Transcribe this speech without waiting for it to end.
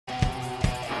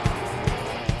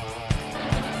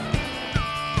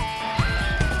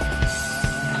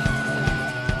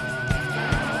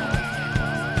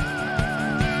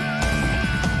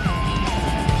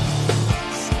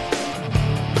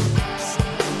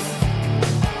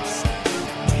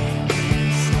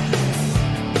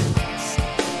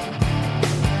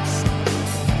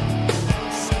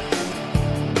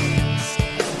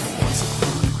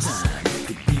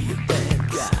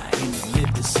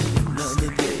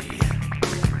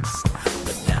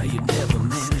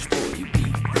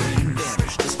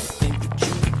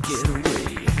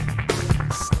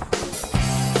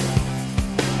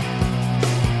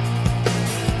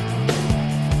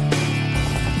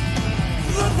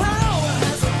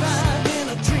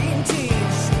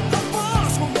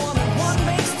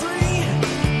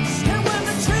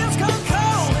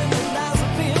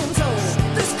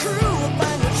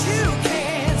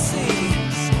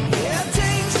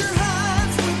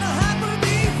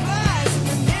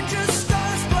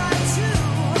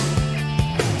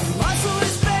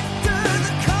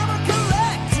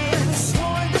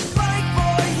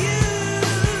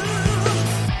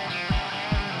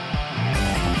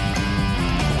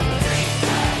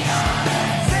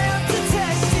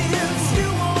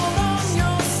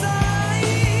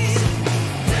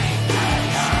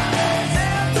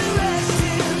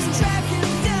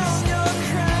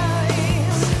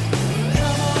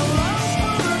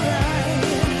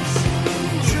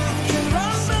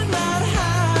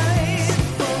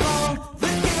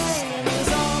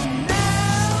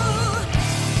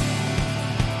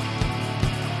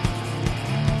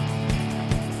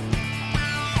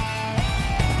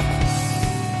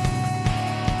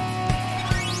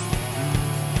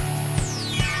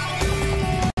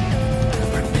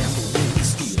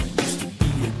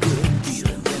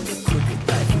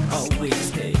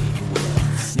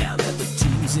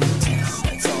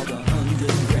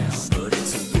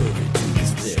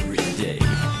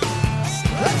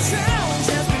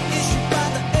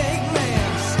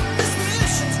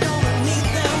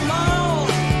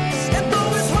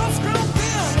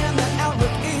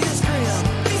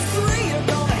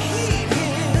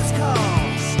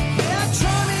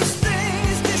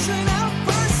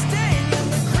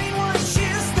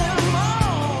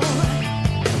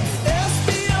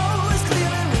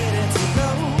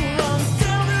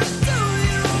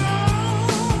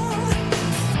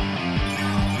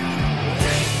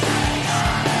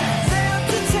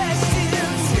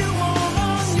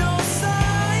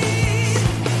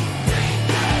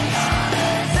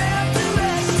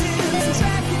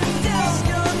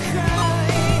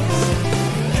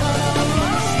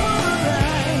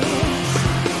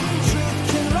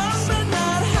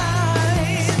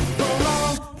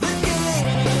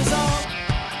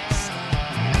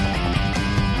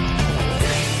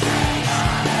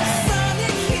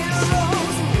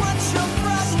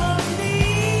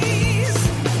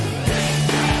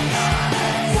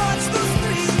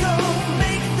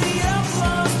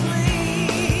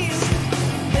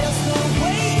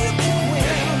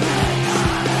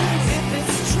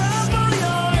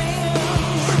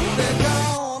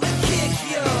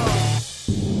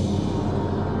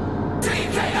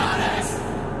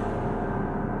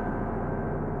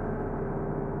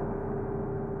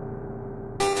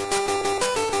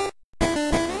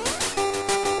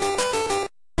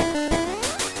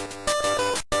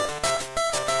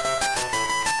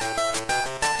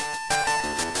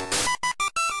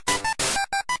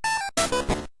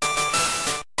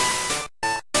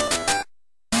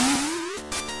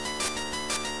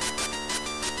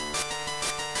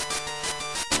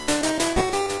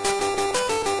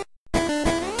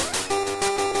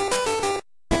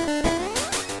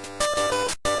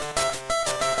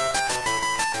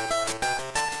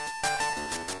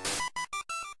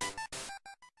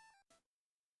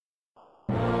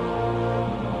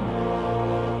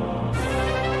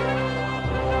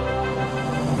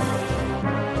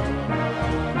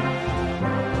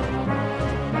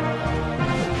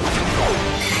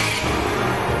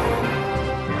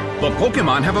The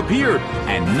Pokémon have appeared,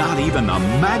 and not even the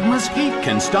magma's heat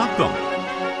can stop them.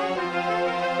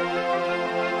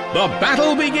 The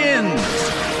battle begins!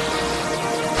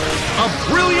 A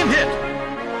brilliant hit!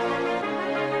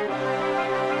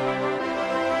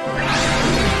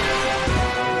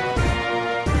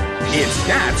 Its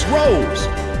stats rose!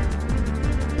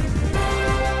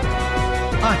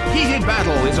 A heated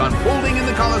battle is unfolding in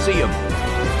the Colosseum.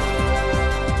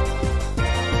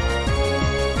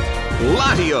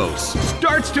 Latios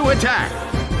starts to attack.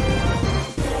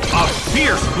 A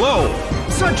fierce blow!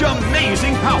 Such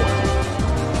amazing power!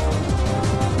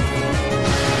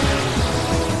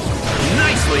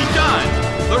 Nicely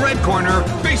done! The red corner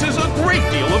faces a great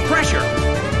deal of pressure.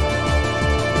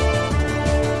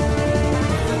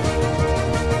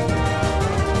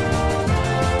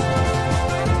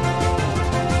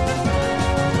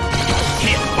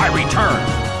 Hit by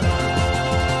return.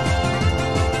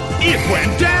 It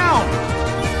went down!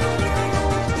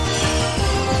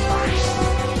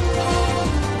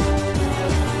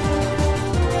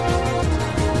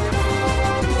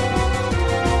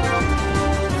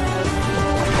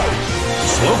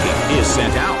 Slowking is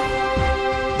sent out.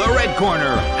 The red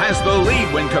corner has the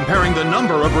lead when comparing the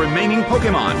number of remaining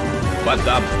Pokémon, but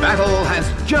the battle has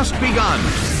just begun.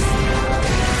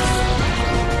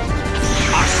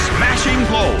 A smashing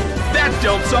blow that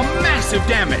dealt some massive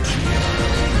damage.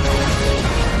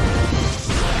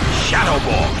 Shadow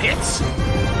Ball hits.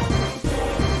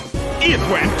 It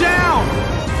went down!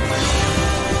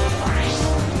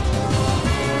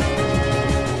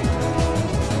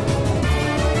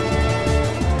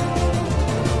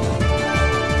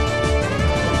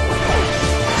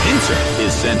 Pinsir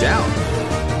is sent out.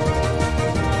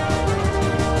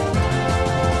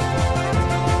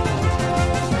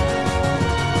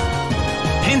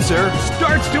 Pinsir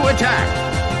starts to attack.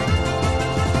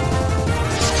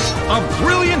 A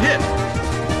brilliant hit!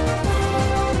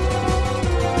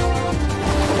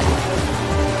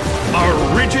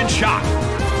 A rigid shot!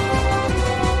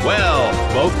 Well,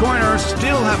 both corners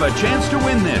still have a chance to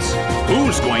win this.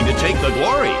 Who's going to take the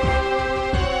glory?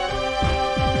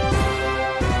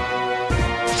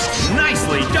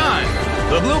 Nicely done!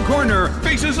 The blue corner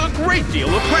faces a great deal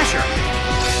of pressure.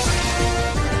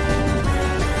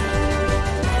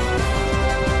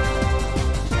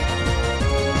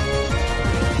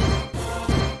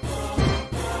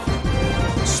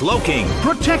 Slowking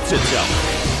protects itself.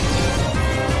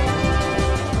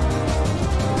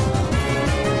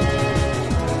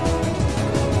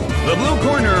 The blue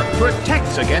corner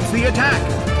protects against the attack.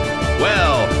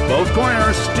 Well, both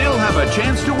corners still have a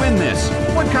chance to win this.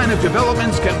 What kind of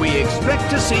developments can we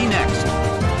expect to see next?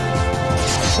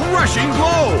 Rushing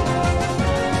blow!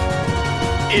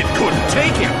 It couldn't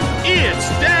take him. It's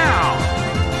down!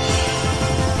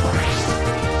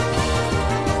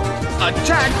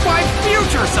 Attacked by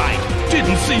Future Sight!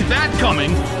 Didn't see that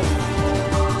coming!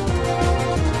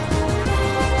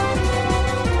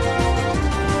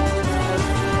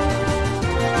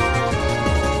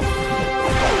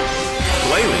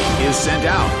 Glalie is sent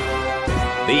out.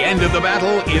 The end of the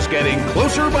battle is getting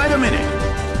closer by the minute.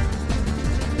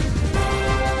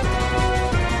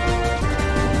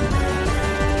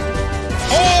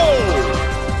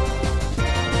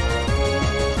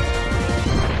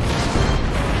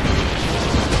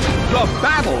 The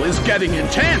battle is getting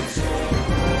intense!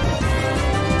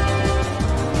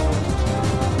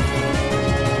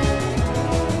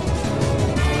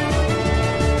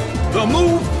 The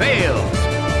move fails!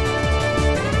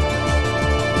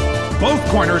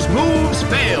 Both corners' moves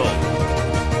fail!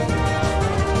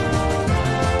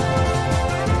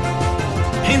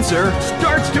 Pinsir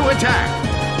starts to attack!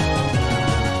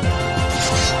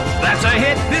 That's a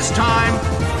hit this time!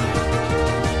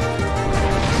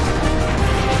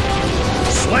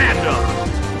 Slammed.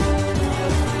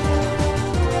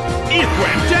 It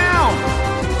went down!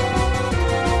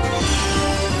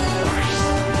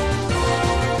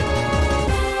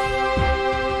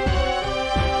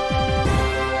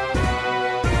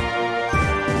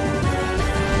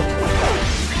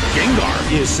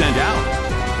 Gengar is sent out.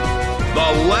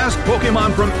 The last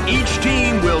Pokémon from each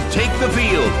team will take the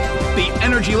field. The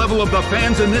energy level of the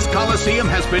fans in this Colosseum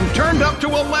has been turned up to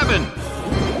 11.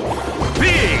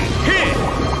 Big hit!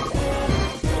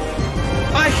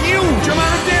 A huge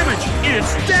amount of damage!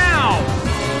 It's down!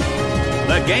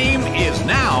 The game is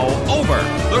now over.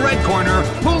 The red corner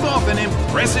pulled off an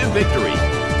impressive victory.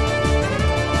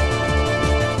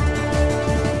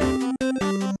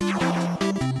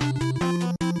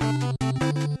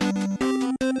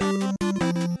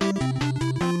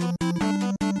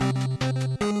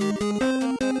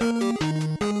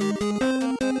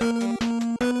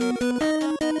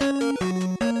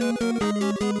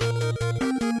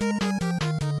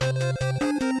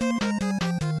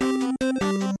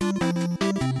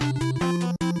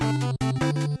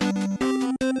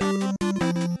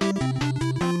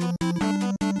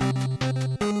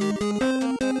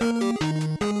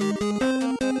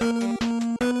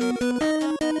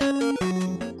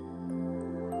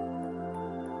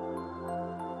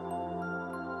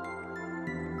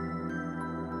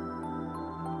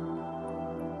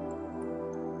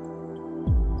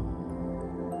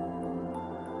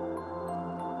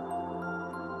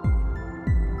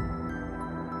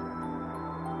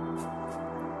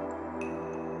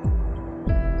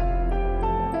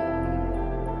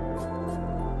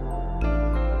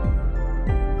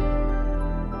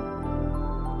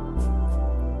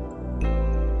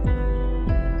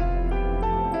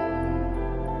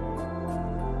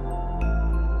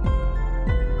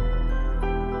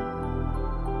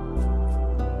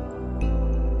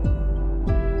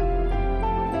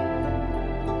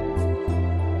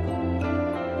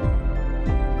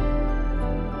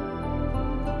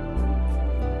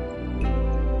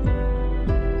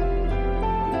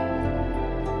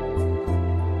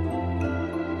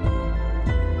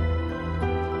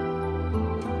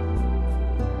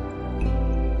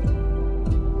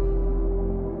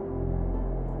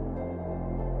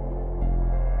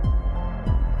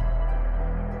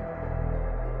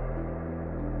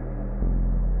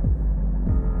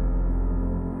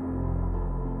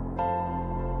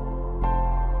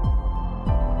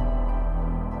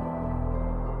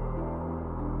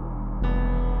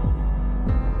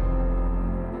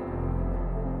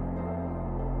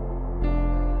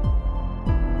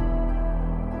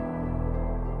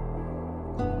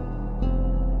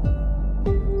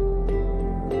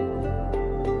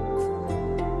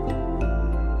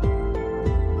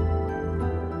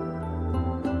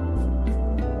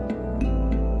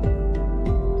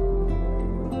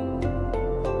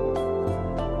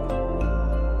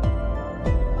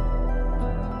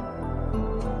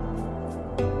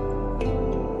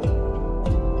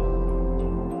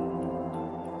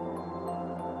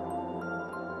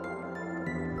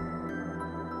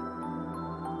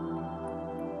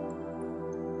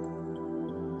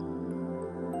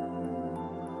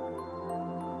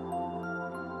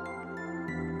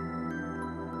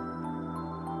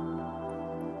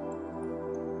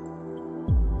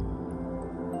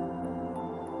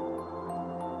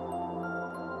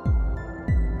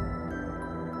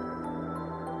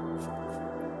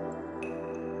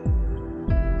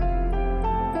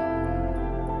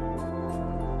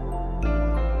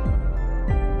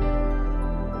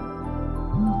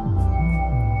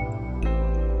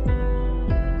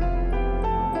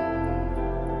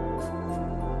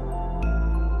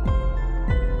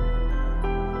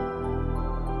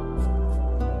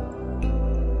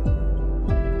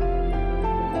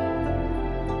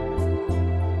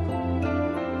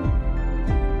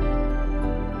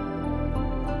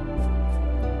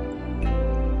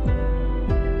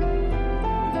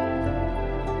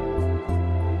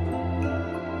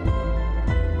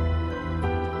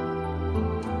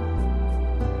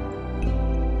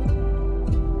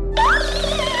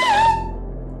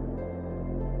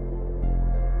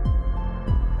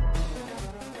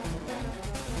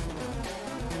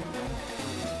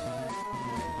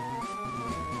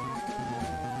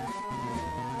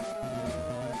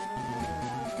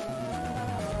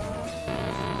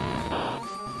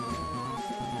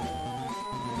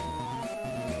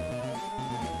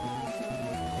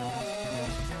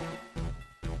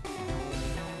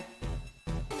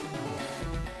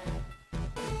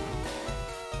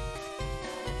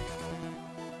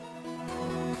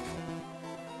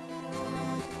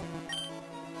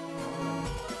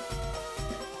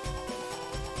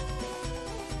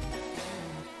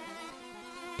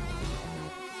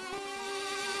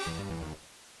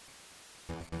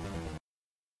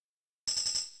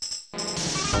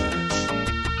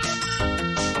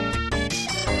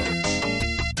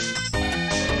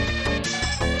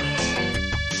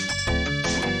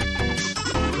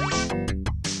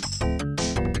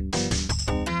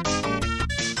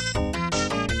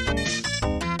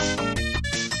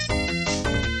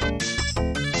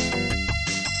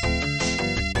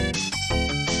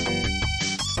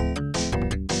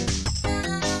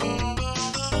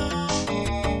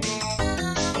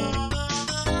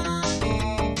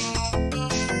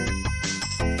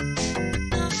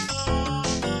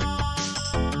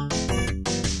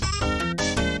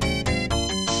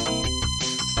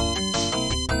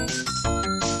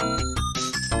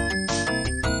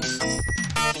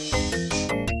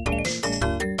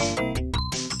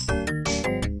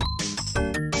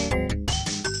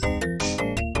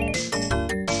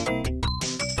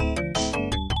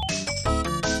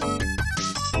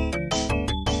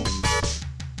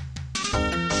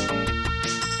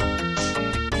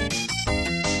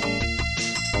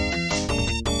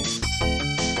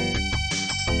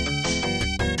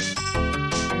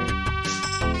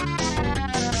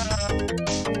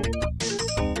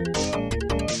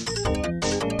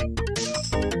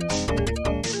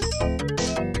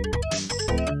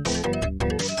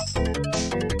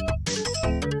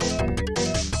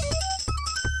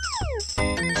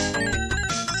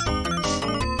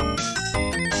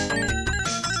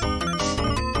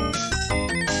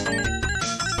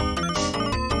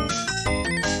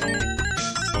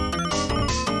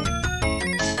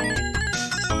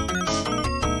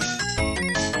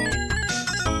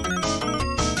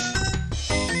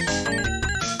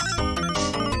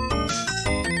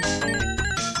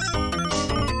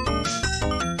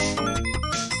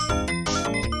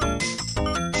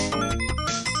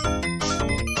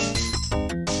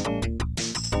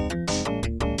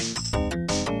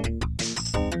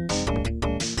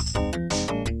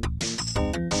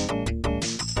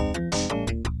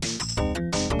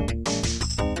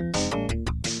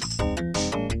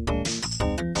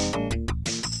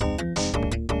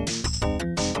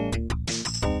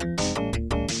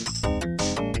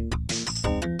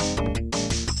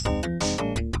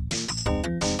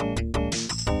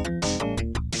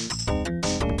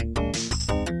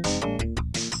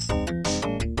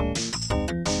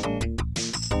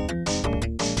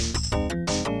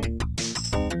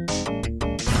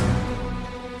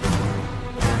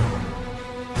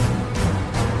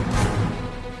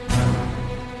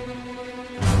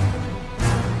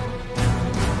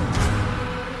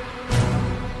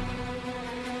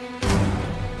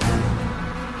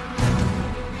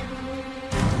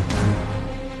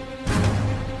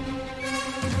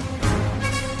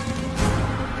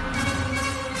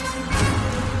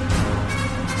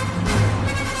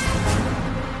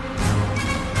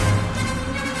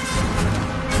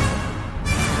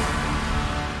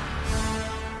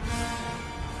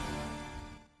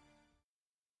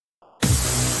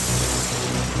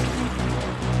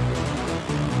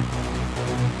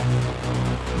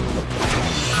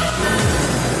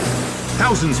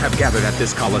 Thousands have gathered at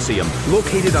this Coliseum,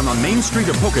 located on the main street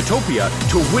of Poketopia,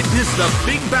 to witness the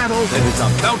big battle that is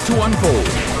about to unfold.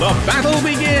 The battle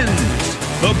begins!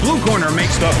 The blue corner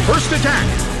makes the first attack.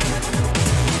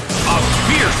 A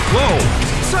fierce blow!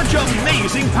 Such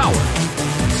amazing power!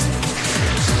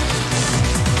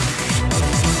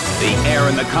 The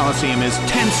air in the Coliseum is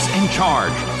tense and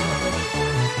charged.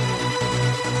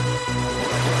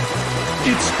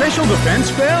 Its special defense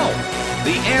fell.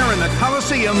 The air in the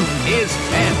Coliseum is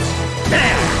tense.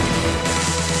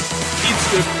 Its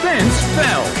defense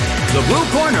fell. The blue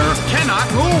corner cannot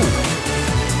move.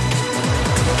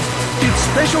 Its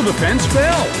special defense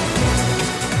fell.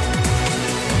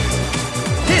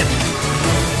 Hit.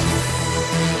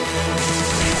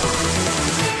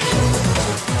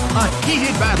 A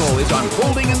heated battle is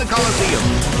unfolding in the Coliseum.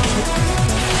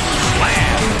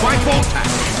 Slam by Voltax.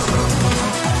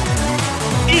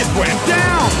 It went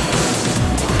down!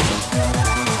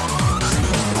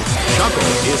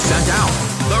 Chuckle is sent out.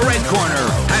 The red corner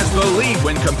has the lead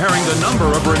when comparing the number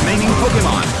of remaining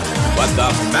Pokémon. But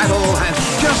the battle has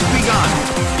just begun.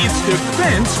 Its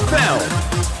defense fell.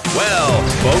 Well,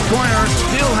 both corners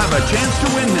still have a chance to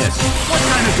win this. What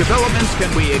kind of developments can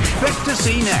we expect to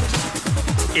see next?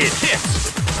 It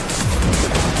hits.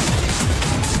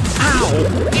 Ow!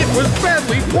 It was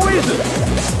badly poisoned.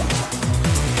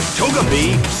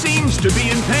 Togepi seems to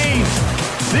be in pain.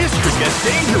 This could get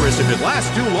dangerous if it lasts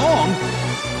too long.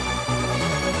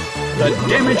 The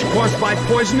damage caused by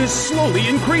poison is slowly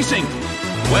increasing.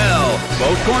 Well,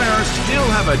 both corners still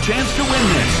have a chance to win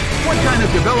this. What kind of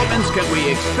developments can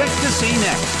we expect to see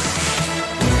next?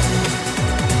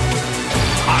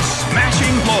 A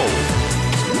smashing blow.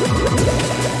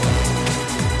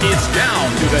 It's down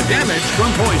to the damage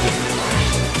from poison.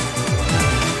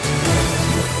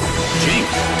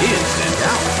 Jinx is sent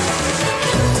out.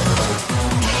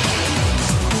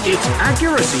 Its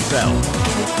accuracy fell.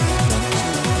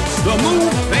 The move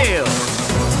failed.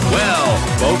 Well,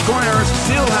 both corners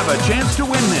still have a chance to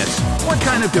win this. What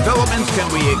kind of developments can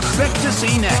we expect to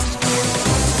see next?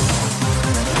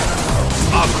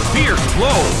 A fierce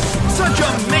blow. Such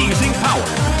amazing power.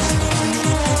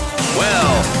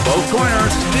 Well, both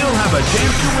corners still have a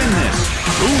chance to win this.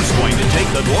 Who's going to take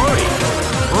the glory?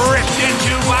 Ripped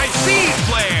into by Seed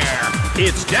Flare!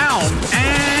 It's down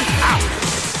and out.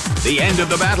 The end of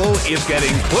the battle is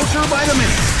getting closer by the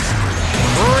minute.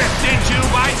 Ripped into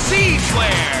by Seed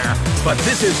Flare! But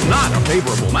this is not a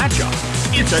favorable matchup.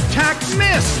 Its attack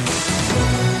missed.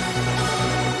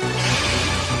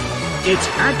 Its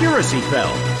accuracy fell.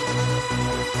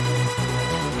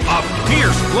 A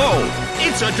fierce blow.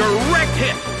 It's a direct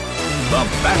hit. The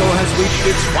battle has reached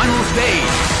its final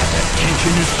stage, and the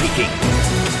tension is peaking.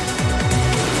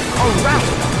 A round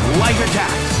of light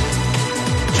attacks.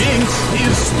 Jinx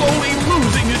is slowly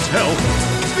losing its health.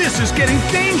 This is getting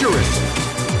dangerous.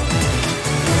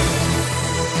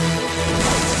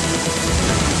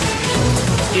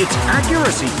 Its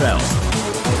accuracy fell.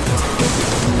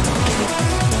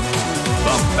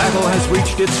 The battle has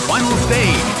reached its final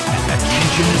stage, and the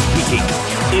tension is peaking.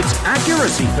 Its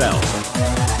accuracy fell.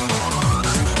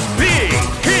 Big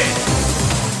hit!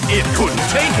 It couldn't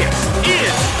take it.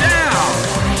 It's down!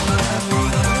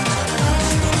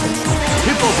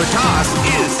 Hippopotas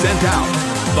is sent out.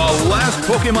 The last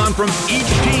Pokémon from each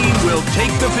team will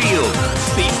take the field.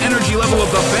 The energy level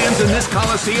of the fans in this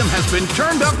Coliseum has been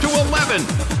turned up to 11.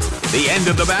 The end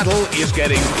of the battle is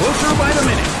getting closer by the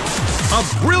minute. A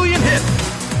brilliant hit.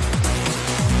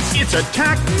 Its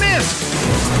attack missed.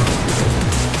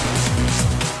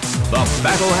 The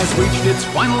battle has reached its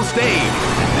final stage,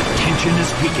 and the tension is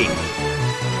peaking.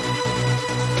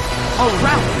 A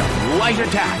round of light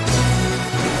attacks.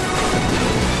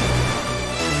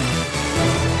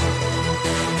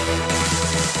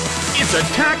 Its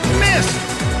attack missed.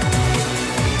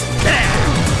 Bam!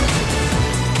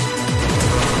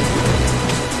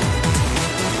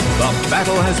 The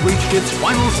battle has reached its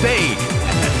final stage,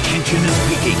 and the tension is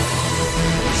peaking.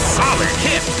 Solid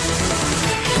hit.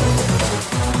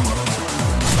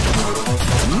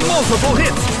 Multiple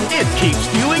hits. It keeps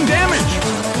dealing damage.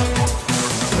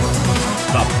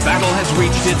 The battle has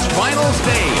reached its final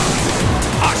stage.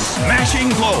 A smashing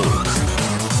blow.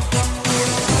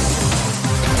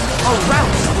 A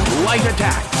round of light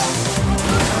attacks.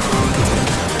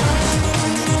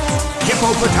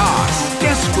 Hippopotas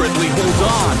desperately holds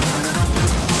on.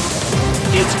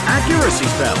 Its accuracy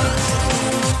fell.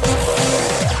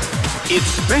 Its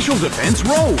special defense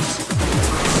rose.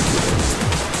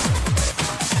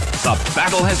 The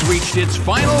battle has reached its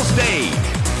final stage.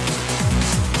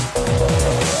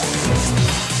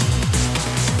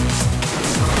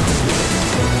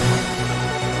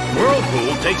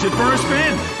 Whirlpool takes it for a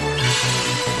spin.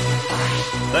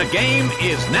 The game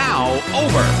is now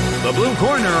over. The blue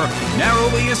corner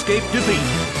narrowly escaped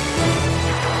defeat.